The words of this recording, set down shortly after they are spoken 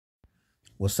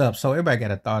What's up? So everybody got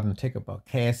a thought and take about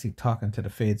Cassie talking to the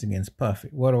feds against Puffy.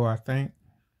 What do I think?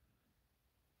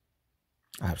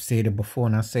 I've said it before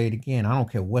and I say it again. I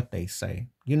don't care what they say.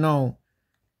 When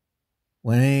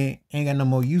they ain't got no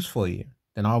more use for you,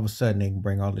 then all of a sudden they can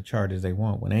bring all the charges they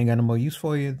want. When they ain't got no more use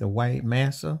for you, the white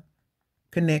massa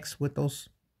connects with those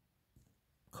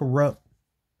corrupt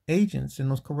agents and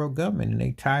those corrupt government and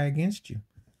they tie against you.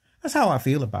 That's how I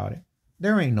feel about it.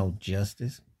 There ain't no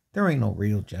justice. There ain't no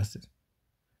real justice.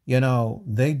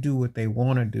 They do what they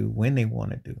want to do when they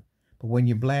want to do. But when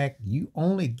you're black, you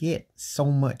only get so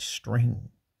much string.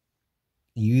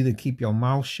 You either keep your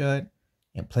mouth shut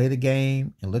and play the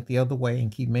game and look the other way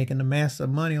and keep making the massive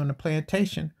money on the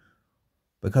plantation.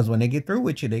 Because when they get through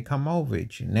with you, they come over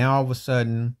at you. Now, all of a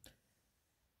sudden,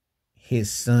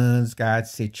 his son's got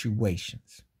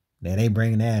situations. Now, they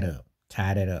bring that up,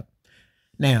 tie that up.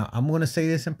 Now, I'm going to say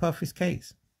this in Puffy's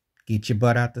case. Get your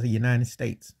butt out to the United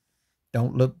States.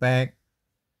 Don't look back.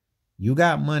 You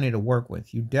got money to work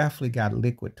with. You definitely got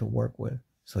liquid to work with.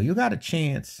 So you got a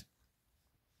chance.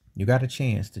 You got a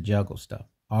chance to juggle stuff.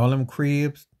 All them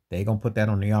cribs, they going to put that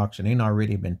on the auction. They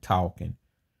already been talking.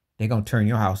 They going to turn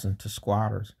your house into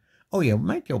squatters. Oh, yeah,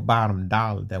 make your bottom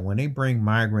dollar that when they bring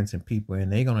migrants and people in,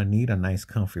 they're going to need a nice,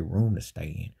 comfy room to stay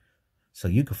in. So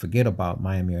you can forget about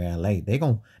Miami or LA. They're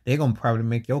going to probably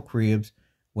make your cribs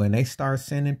when they start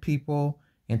sending people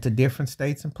into different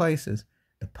states and places.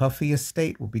 The Puffy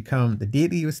estate will become, the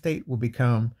Diddy estate will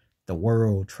become the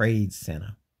World Trade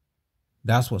Center.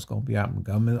 That's what's going to be out. The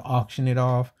government auction it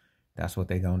off. That's what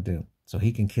they're going to do. So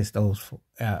he can kiss those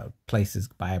places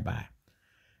bye-bye.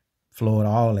 Florida,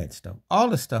 all that stuff. All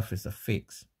the stuff is a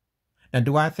fix. Now,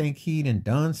 do I think he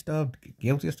done stuff,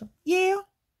 guilty of stuff? Yeah.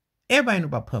 Everybody know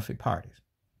about Puffy parties.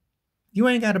 You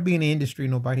ain't got to be in the industry,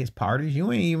 nobody's parties.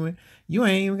 You ain't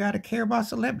even got to care about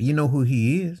celebrity. You know who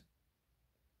he is.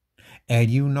 And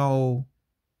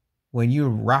when you're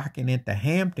rocking at the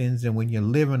Hamptons and when you're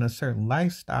living a certain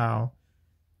lifestyle,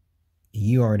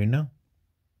 you already know.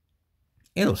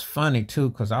 It was funny, too,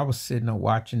 because I was sitting there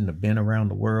watching the Been Around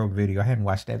the World video. I hadn't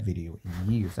watched that video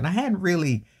in years. And I hadn't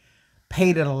really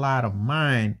paid it a lot of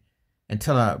mind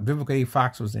until Vivica A.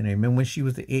 Fox was in it. Remember when she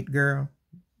was the it girl?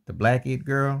 The black it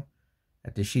girl?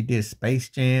 After she did Space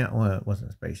Jam. Well, it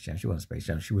wasn't Space Jam. She wasn't Space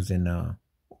Jam. She was in,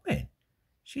 when?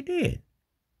 She did.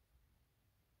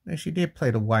 And she did play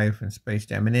the wife in Space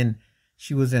Jam. And then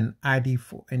she was in ID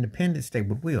for Independence Day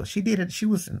with Will. She did it. She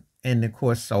was in, of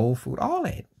course, Soul Food, all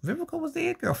that. Vivica was the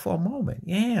it girl for a moment.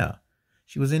 Yeah.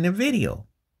 She was in the video.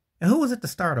 And who was at the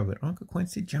start of it? Uncle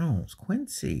Quincy Jones.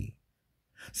 Quincy.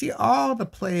 See, all the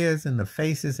players and the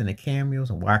faces and the cameos,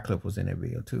 and Wycliffe was in that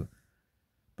video too.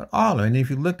 But all of it. And if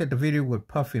you looked at the video with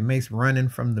Puffy and Mace running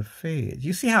from the feds,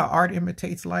 you see how art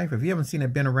imitates life? If you haven't seen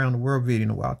it, Been Around the World video in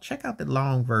a while, check out the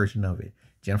long version of it.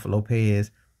 Jennifer Lopez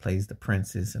plays the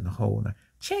princess and the whole night.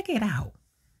 Check it out.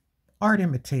 Art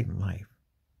imitating life.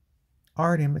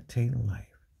 Art imitating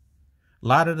life. A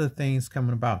lot of the things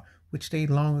coming about, which they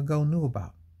long ago knew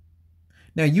about.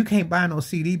 Now, you can't buy no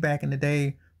CD back in the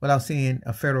day without seeing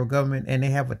a federal government, and they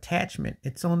have attachment.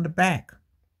 It's on the back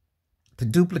to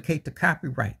duplicate the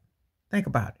copyright. Think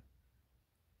about it.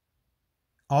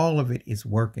 All of it is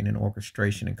working in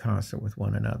orchestration and concert with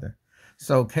one another.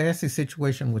 So Cassie's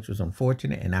situation, which was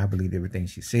unfortunate, and I believe everything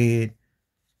she said.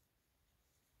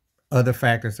 Other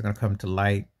factors are going to come to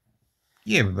light.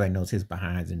 Yeah, everybody knows his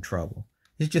behind's in trouble.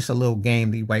 It's just a little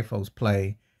game these white folks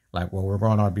play. Like, well, we're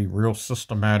going to be real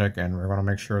systematic and we're going to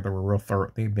make sure that we're real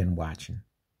thorough. They've been watching.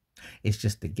 It's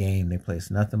just a game they play.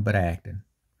 It's nothing but acting.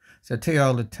 So I tell you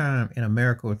all the time, in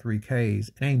America with 3Ks,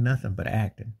 it ain't nothing but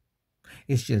acting.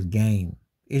 It's just game.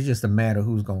 It's just a matter of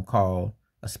who's going to call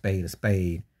a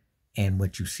spade and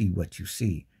what you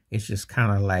see. It's just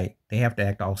kind of like they have to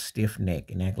act all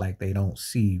stiff-necked and act like they don't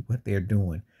see what they're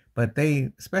doing. But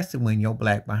they, especially when your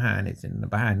black behind is in the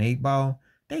behind the 8 ball,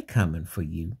 they coming for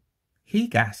you. He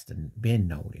got to been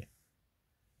noted.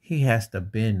 He has to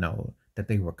been know that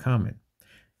they were coming.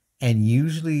 And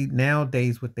usually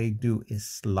nowadays what they do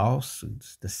is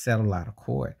lawsuits to settle out of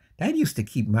court. That used to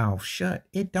keep mouths shut.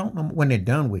 It don't know when they're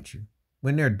done with you.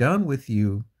 When they're done with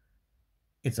you,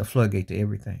 it's a floodgate to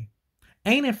everything.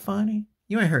 Ain't it funny?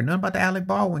 You ain't heard nothing about the Alec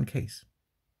Baldwin case.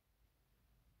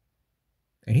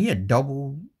 And he had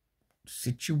double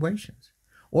situations.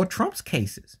 Or Trump's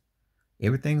cases.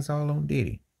 Everything's all on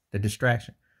Diddy. The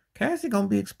distraction. Cassie gonna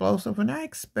be explosive, and I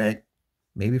expect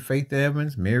maybe Faith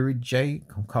Evans, Mary J.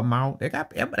 gonna come out. They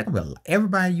got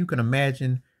everybody you can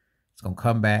imagine. It's gonna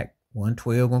come back.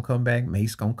 112 gonna come back.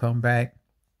 Mace gonna come back.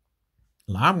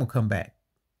 Lime gonna come back.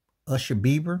 Usher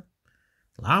Bieber.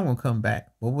 Lime gonna come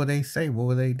back. What will they say? What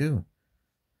will they do?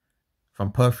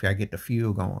 From Puffy, I get the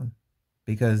fuel going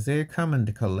because they're coming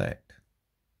to collect.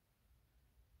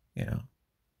 You know,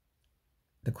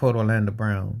 the quote Orlando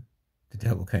Brown, the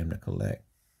devil came to collect.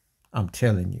 I'm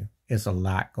telling you, it's a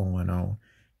lot going on.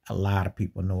 A lot of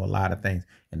people know a lot of things.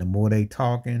 And the more they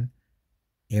talking,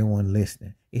 everyone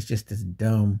listening. It's just this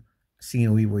dumb, see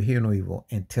no evil, hear no evil,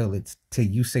 until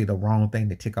you say the wrong thing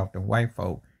to tick off the white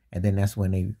folk. And then that's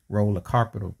when they roll the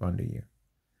carpet up under you.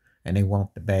 And they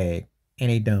want the bag. And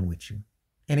they done with you.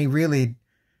 And they really,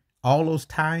 all those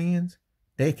tie-ins,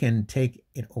 they can take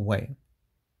it away.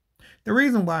 The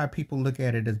reason why people look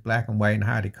at it as black and white and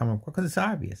how they come up, because it's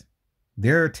obvious.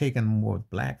 They're taking more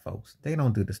black folks. They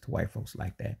don't do this to white folks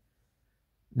like that.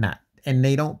 And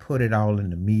they don't put it all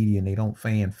in the media and they don't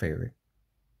fanfare it.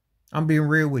 I'm being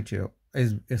real with you.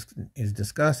 As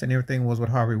disgusting everything was with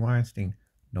Harvey Weinstein,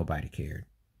 nobody cared.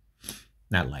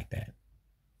 Not like that.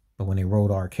 But when they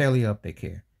rolled R. Kelly up, they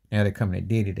care. Now they're coming to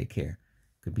Diddy, they care.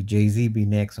 Could be Jay-Z be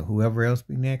next or whoever else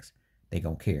be next, they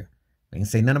gonna care. They ain't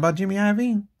say nothing about Jimmy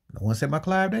Iovine. No one said about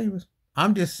Clive Davis.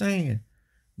 I'm just saying,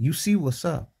 you see what's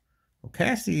up. Well,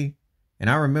 Cassie, and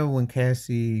I remember when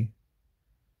Cassie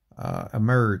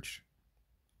emerged,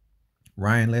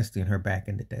 Ryan Leslie and her back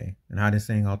in the day, and how this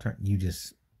thing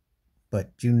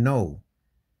but you know,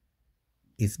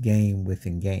 it's game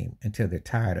within game until they're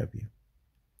tired of you.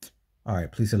 All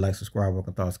right, please hit like, subscribe,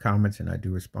 welcome thoughts, comments, and I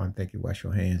do respond. Thank you. Wash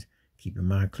your hands. Keep your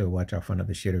mind clear. Watch out for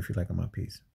another shit if you like my piece.